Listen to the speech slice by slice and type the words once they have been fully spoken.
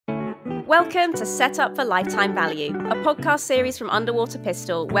Welcome to Set Up for Lifetime Value, a podcast series from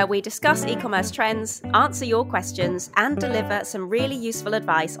Underwaterpistol where we discuss e-commerce trends, answer your questions, and deliver some really useful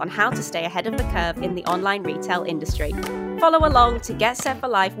advice on how to stay ahead of the curve in the online retail industry. Follow along to get set for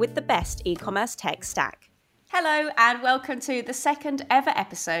life with the best e-commerce tech stack. Hello, and welcome to the second ever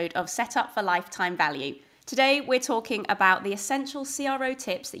episode of Set Up for Lifetime Value. Today, we're talking about the essential CRO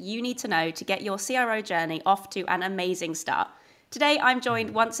tips that you need to know to get your CRO journey off to an amazing start. Today, I'm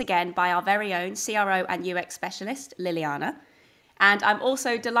joined once again by our very own CRO and UX specialist, Lilliana. And I'm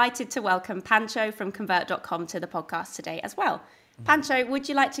also delighted to welcome Pancho from Convert.com to the podcast today as well. Pancho, would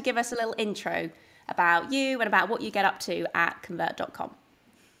you like to give us a little intro about you and about what you get up to at Convert.com?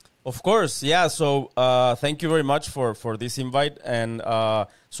 Of course, yeah. So thank you very much for this invite. And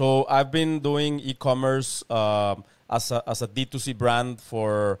so I've been doing e-commerce as a D2C brand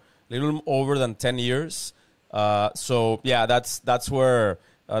for a little over than 10 years. So yeah, that's where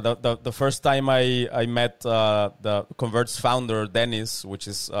the first time I met the Convert's founder, Dennis, which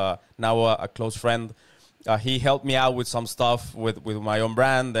is now a close friend. He helped me out with some stuff with my own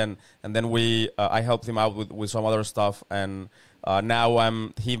brand, and then I helped him out with some other stuff, and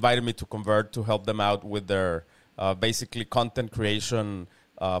now he invited me to Convert to help them out with their basically content creation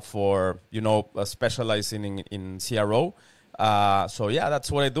for specializing in CRO. So yeah, that's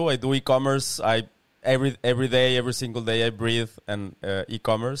what I do. I do e-commerce. Every day, every single day, I breathe and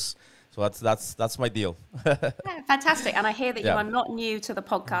e-commerce. So that's my deal. Yeah, fantastic. And I hear that you are not new to the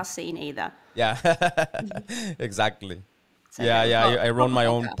podcast scene either. Yeah, exactly. So I run my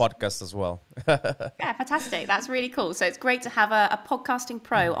own podcast as well. Yeah, fantastic. That's really cool. So it's great to have a podcasting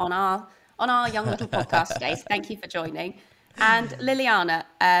pro on our young little podcast today. So thank you for joining. And Lilliana,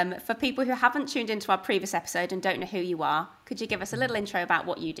 for people who haven't tuned into our previous episode and don't know who you are, could you give us a little intro about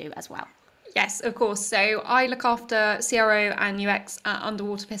what you do as well? Yes, of course. So I look after CRO and UX at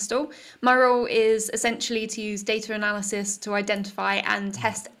Underwaterpistol. My role is essentially to use data analysis to identify and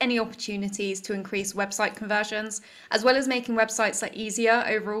test any opportunities to increase website conversions, as well as making websites easier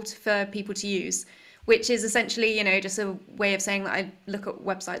overall for people to use, which is essentially, just a way of saying that I look at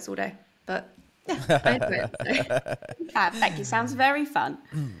websites all day. But yeah, I do it. Thank you. Sounds very fun.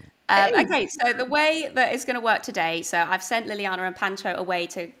 Okay, so the way that it's going to work today, so I've sent Lilliana and Pancho away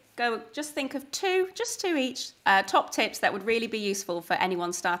to go just think of two each top tips that would really be useful for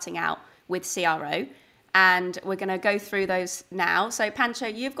anyone starting out with CRO. And we're going to go through those now. So Pancho,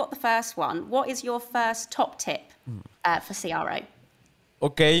 you've got the first one. What is your first top tip for CRO?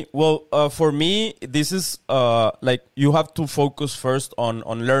 Okay, well, for me, this is you have to focus first on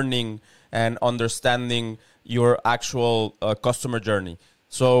learning and understanding your actual customer journey.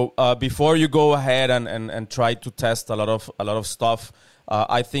 So before you go ahead and try to test a lot of stuff,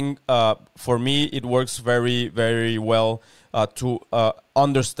 I think for me it works very, very well to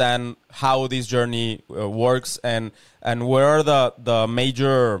understand how this journey works and where are the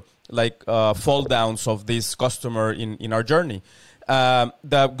major fall downs of this customer in our journey.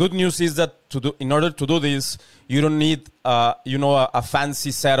 The good news is that in order to do this, you don't need a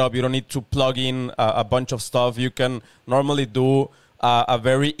fancy setup. You don't need to plug in a bunch of stuff. You can normally do a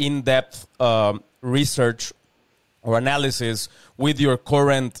very in-depth research or analysis with your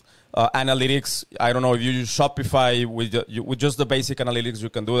current analytics. I don't know if you use Shopify with just the basic analytics, you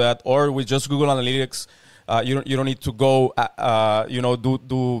can do that, or with just Google Analytics. You don't need to go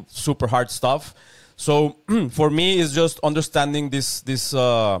do super hard stuff. So for me, it's just understanding this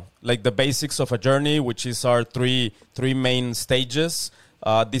the basics of a journey, which is our three main stages: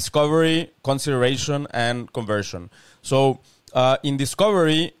 discovery, consideration, and conversion. So in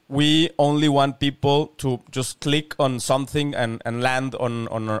discovery, we only want people to just click on something and land on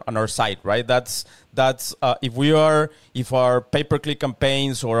our site, right? That's if our pay-per-click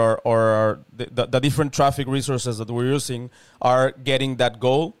campaigns or the different traffic resources that we're using are getting that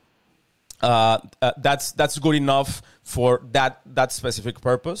goal, that's good enough for that specific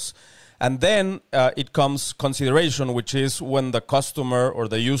purpose. And then it comes consideration, which is when the customer or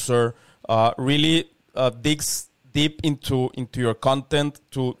the user really digs deep into your content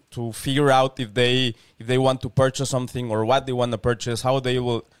to figure out if they want to purchase something or what they want to purchase, how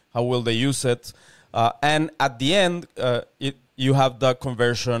will they use it, and at the end you have the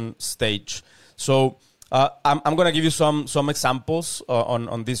conversion stage. So I'm going to give you some examples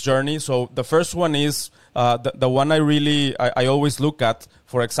on this journey. So the first one is the one I always look at,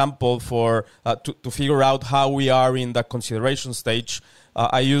 for example, to figure out how we are in the consideration stage.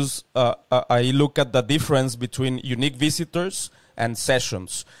 I look at the difference between unique visitors and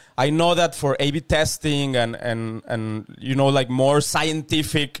sessions. I know that for A/B testing and like more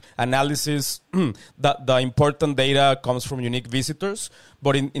scientific analysis, the important data comes from unique visitors.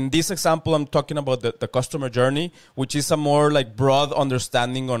 But in this example, I'm talking about the customer journey, which is a more like broad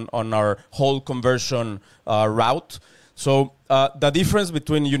understanding on our whole conversion route. So the difference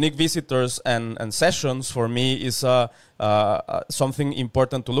between unique visitors and sessions for me is something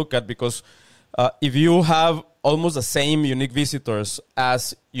important to look at, because if you have almost the same unique visitors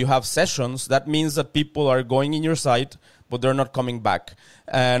as you have sessions, that means that people are going in your site, but they're not coming back.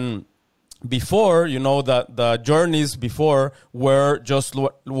 And before, the journeys before were just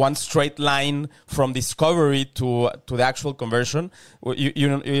one straight line from discovery to the actual conversion.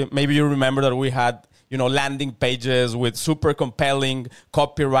 Maybe you remember that we had landing pages with super compelling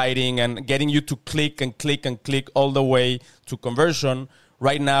copywriting and getting you to click and click and click all the way to conversion.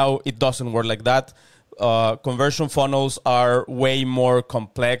 Right now, it doesn't work like that. Conversion funnels are way more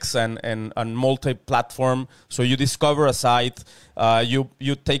complex and multi-platform. So you discover a site,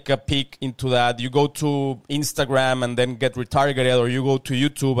 you take a peek into that, you go to Instagram and then get retargeted, or you go to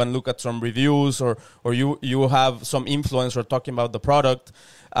YouTube and look at some reviews, or you have some influencer talking about the product,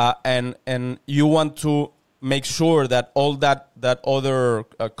 and you want to make sure that all that other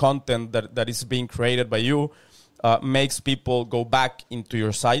content that is being created by you makes people go back into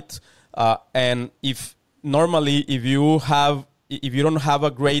your site. And if you don't have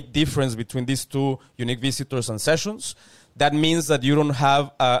a great difference between these two unique visitors and sessions, that means that you don't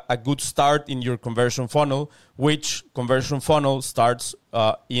have a good start in your conversion funnel, which conversion funnel starts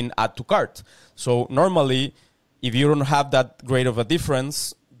in add to cart. So normally, if you don't have that great of a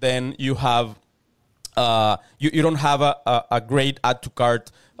difference, then you have you don't have a great add to cart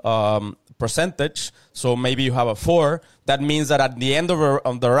percentage. So maybe you have a 4. That means that at the end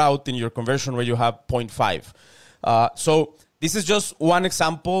of the route in your conversion rate, you have 0.5. So this is just one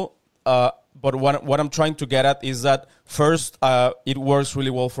example. But what I'm trying to get at is that first, it works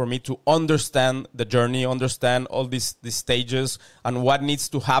really well for me to understand the journey, understand all these stages and what needs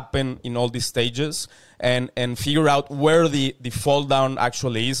to happen in all these stages, and figure out where the fall down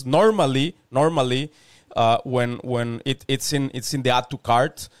actually is. Normally, when it's in the add to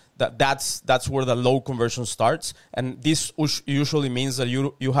cart, that's where the low conversion starts, and this usually means that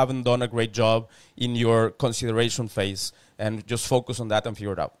you haven't done a great job in your consideration phase, and just focus on that and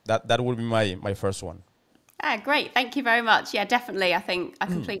figure it out. That would be my first one. Great, thank you very much. Yeah, definitely. I think I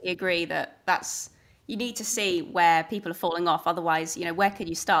completely agree that's you need to see where people are falling off. Otherwise, where could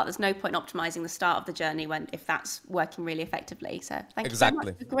you start? There's no point optimizing the start of the journey if that's working really effectively. So thank you very much.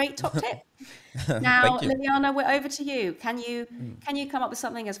 A great top tip. Now, Lilliana, we're over to you. Can you come up with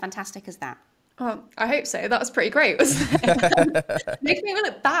something as fantastic as that? Oh, I hope so. That was pretty great, wasn't it? Makes me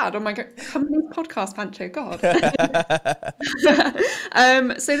look bad on my company's podcast, Pancho. God.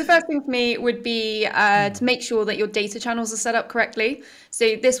 So the first thing for me would be to make sure that your data channels are set up correctly.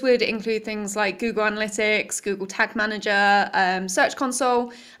 So this would include things like Google Analytics, Google Tag Manager, Search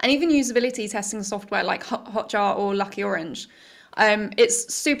Console, and even usability testing software like Hotjar or Lucky Orange.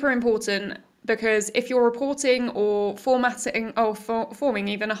 It's super important, because if you're reporting or formatting or forming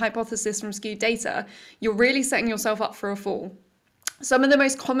even a hypothesis from skewed data, you're really setting yourself up for a fall. Some of the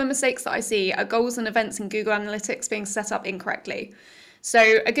most common mistakes that I see are goals and events in Google Analytics being set up incorrectly.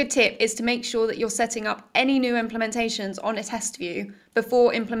 So a good tip is to make sure that you're setting up any new implementations on a test view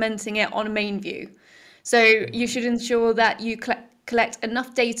before implementing it on a main view. So you should ensure that you collect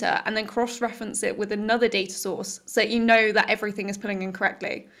enough data and then cross-reference it with another data source so that you know that everything is pulling in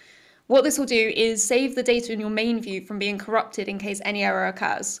correctly. What this will do is save the data in your main view from being corrupted in case any error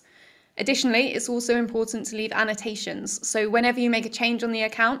occurs. Additionally, it's also important to leave annotations. So whenever you make a change on the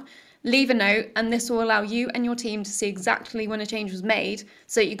account, leave a note, and this will allow you and your team to see exactly when a change was made,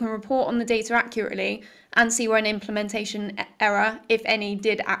 so you can report on the data accurately and see where an implementation error, if any,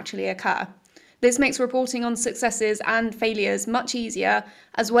 did actually occur. This makes reporting on successes and failures much easier,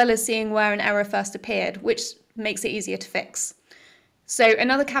 as well as seeing where an error first appeared, which makes it easier to fix. So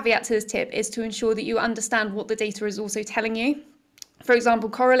another caveat to this tip is to ensure that you understand what the data is also telling you. For example,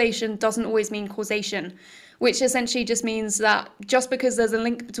 correlation doesn't always mean causation, which essentially just means that just because there's a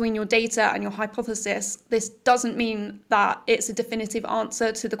link between your data and your hypothesis, this doesn't mean that it's a definitive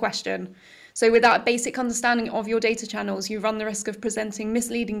answer to the question. So without a basic understanding of your data channels, you run the risk of presenting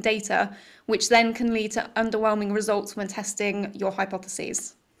misleading data, which then can lead to underwhelming results when testing your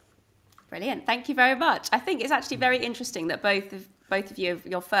hypotheses. Brilliant. Thank you very much. I think it's actually very interesting that both of you,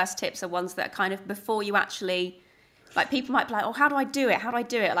 your first tips are ones that are kind of before you actually, like people might be like, oh, how do I do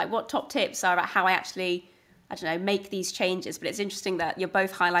it? Like what top tips are about how I actually I don't know, make these changes. But it's interesting that you're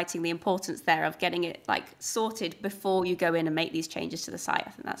both highlighting the importance there of getting it like sorted before you go in and make these changes to the site.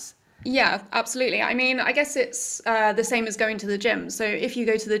 I think that's... Yeah, absolutely. I mean, I guess it's the same as going to the gym. So if you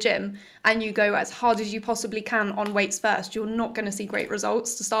go to the gym and you go as hard as you possibly can on weights first, you're not going to see great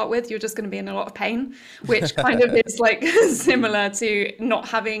results to start with. You're just going to be in a lot of pain, which kind of is like similar to not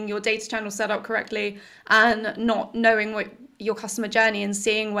having your data channel set up correctly and not knowing what your customer journey and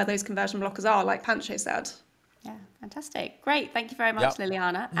seeing where those conversion blockers are, like Pancho said. Yeah, fantastic. Great. Thank you very much,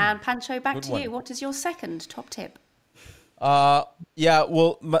 Lilliana. And Pancho, back to you. What is your second top tip?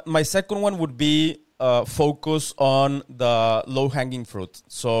 Well, my second one would be focus on the low-hanging fruit.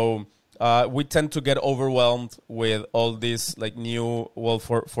 So we tend to get overwhelmed with all this like new, well,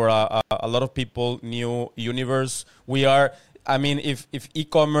 for a lot of people, new universe. We are, I mean, if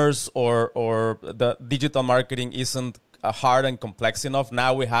e-commerce or the digital marketing isn't hard and complex enough,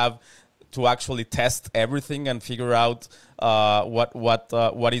 now we have to actually test everything and figure out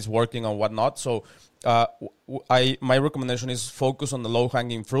what is working and what not. So my recommendation is focus on the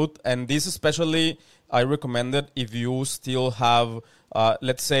low-hanging fruit, and this especially I recommend it if you still have,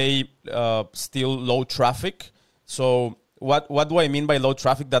 let's say, still low traffic. So what do I mean by low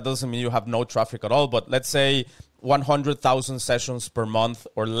traffic? That doesn't mean you have no traffic at all, but let's say 100,000 sessions per month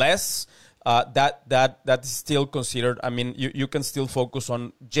or less. That is still considered. I mean, you can still focus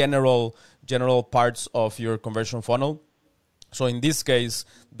on general parts of your conversion funnel. So in this case,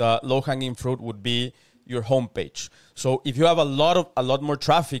 the low-hanging fruit would be your homepage. So if you have a lot more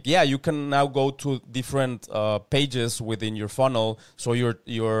traffic, you can now go to different pages within your funnel. So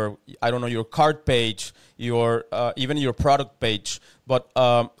your I don't know, your cart page, your even your product page, but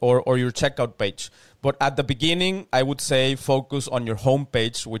or your checkout page. But at the beginning, I would say focus on your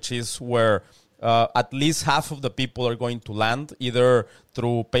homepage, which is where at least half of the people are going to land, either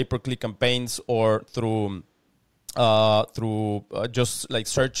through pay-per-click campaigns or through just like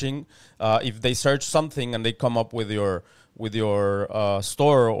searching. If they search something and they come up with your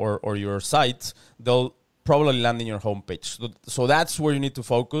store or your site, they'll probably land in your homepage. So that's where you need to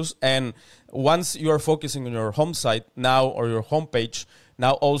focus. And once you are focusing on your home site now or your homepage,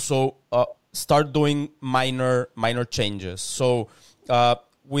 now also start doing minor changes. So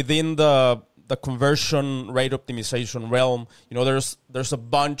within the conversion rate optimization realm, there's a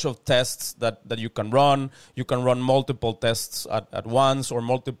bunch of tests that you can run. You can run multiple tests at once or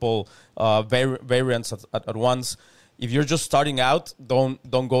multiple variants at once. If you're just starting out,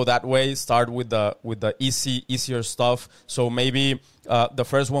 don't go that way. Start with the easier stuff. So maybe the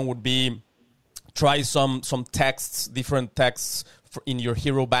first one would be try some texts, different texts in your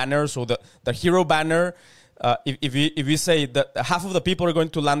hero banner. So the hero banner, if you say that half of the people are going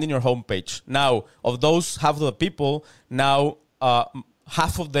to land in your homepage, now of those half of the people, now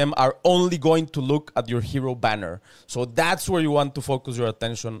half of them are only going to look at your hero banner. So that's where you want to focus your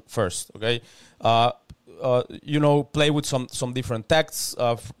attention first. Okay, play with some different texts,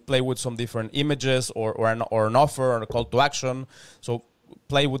 play with some different images or an offer or a call to action. So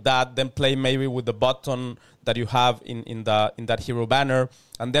play with that, then play maybe with the button that you have in that hero banner,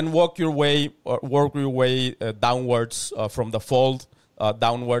 and then work your way downwards from the fold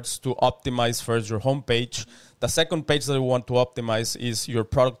downwards to optimize first your homepage. The second page that you want to optimize is your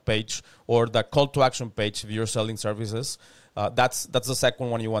product page or the call to action page if you're selling services. That's the second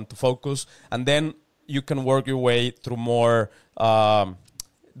one you want to focus, and then you can work your way through more down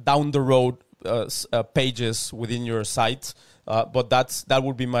the road pages within your site. But that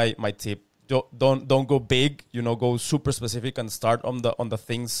would be my tip. Don't go big, go super specific and start on the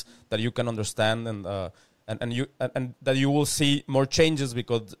things that you can understand and that you will see more changes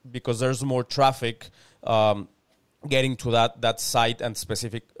because there's more traffic getting to that site and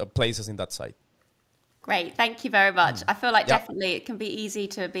specific places in that site. Great, thank you very much. I feel like definitely it can be easy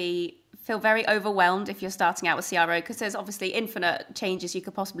to feel very overwhelmed if you're starting out with CRO because there's obviously infinite changes you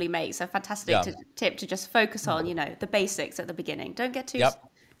could possibly make. So fantastic tip to just focus on, the basics at the beginning. Don't get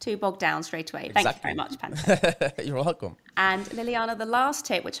too bogged down straight away. Exactly. Thank you very much, Pancho. You're welcome. And Lilliana, the last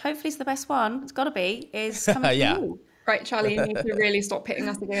tip, which hopefully is the best one, it's got to be, is coming from you. Right, Charlie, you need to really stop pitting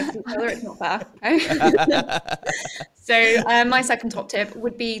us against each other. It's not fair. So my second top tip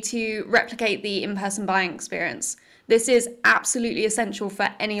would be to replicate the in-person buying experience. This is absolutely essential for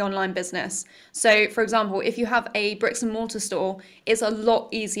any online business. So, for example, if you have a bricks and mortar store, it's a lot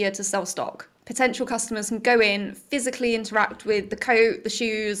easier to sell stock. Potential customers can go in, physically interact with the coat, the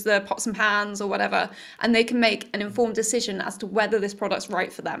shoes, the pots and pans or whatever, and they can make an informed decision as to whether this product's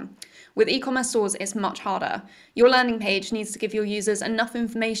right for them. With e-commerce stores, it's much harder. Your landing page needs to give your users enough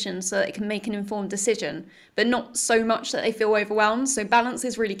information so that they can make an informed decision, but not so much that they feel overwhelmed. So balance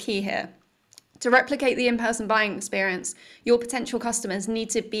is really key here. To replicate the in-person buying experience, your potential customers need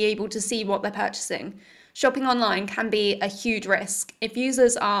to be able to see what they're purchasing. Shopping online can be a huge risk. If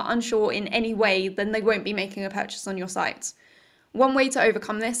users are unsure in any way, then they won't be making a purchase on your site. One way to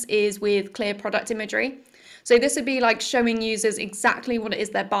overcome this is with clear product imagery. So this would be like showing users exactly what it is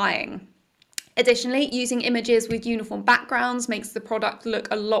they're buying. Additionally, using images with uniform backgrounds makes the product look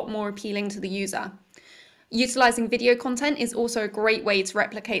a lot more appealing to the user. Utilizing video content is also a great way to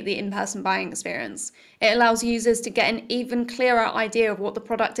replicate the in-person buying experience. It allows users to get an even clearer idea of what the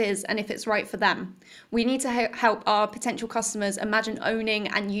product is and if it's right for them. We need to help our potential customers imagine owning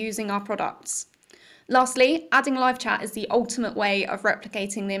and using our products. Lastly, adding live chat is the ultimate way of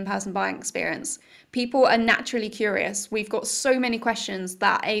replicating the in-person buying experience. People are naturally curious. We've got so many questions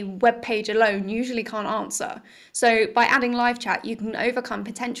that a web page alone usually can't answer. So by adding live chat, you can overcome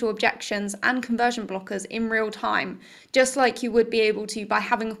potential objections and conversion blockers in real time, just like you would be able to by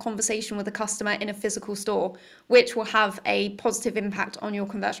having a conversation with a customer in a physical store, which will have a positive impact on your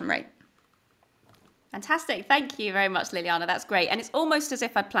conversion rate. Fantastic. Thank you very much, Lilliana. That's great. And it's almost as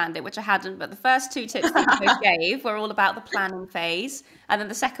if I'd planned it, which I hadn't. But the first two tips that you both gave were all about the planning phase. And then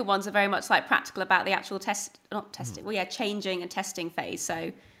the second ones are very much like practical about the actual changing and testing phase. So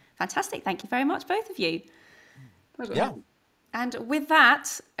fantastic. Thank you very much, both of you. Yeah. And with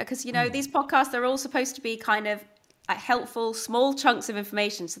that, because, these podcasts, they're all supposed to be kind of helpful, small chunks of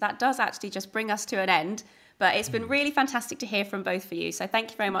information. So that does actually just bring us to an end. But it's been really fantastic to hear from both of you. So thank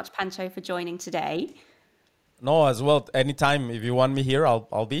you very much, Pancho, for joining today. No, as well. Anytime, if you want me here,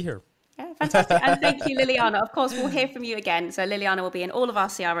 I'll be here. Yeah, fantastic. And thank you, Lilliana. Of course, we'll hear from you again. So Lilliana will be in all of our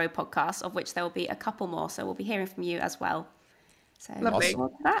CRO podcasts, of which there will be a couple more. So we'll be hearing from you as well. So lovely.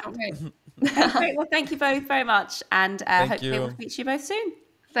 Awesome. That. Okay. Great. Well, thank you both very much. And hopefully we'll speak to you both soon.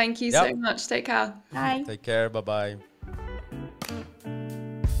 Thank you so much. Take care. Bye. Take care. Bye-bye.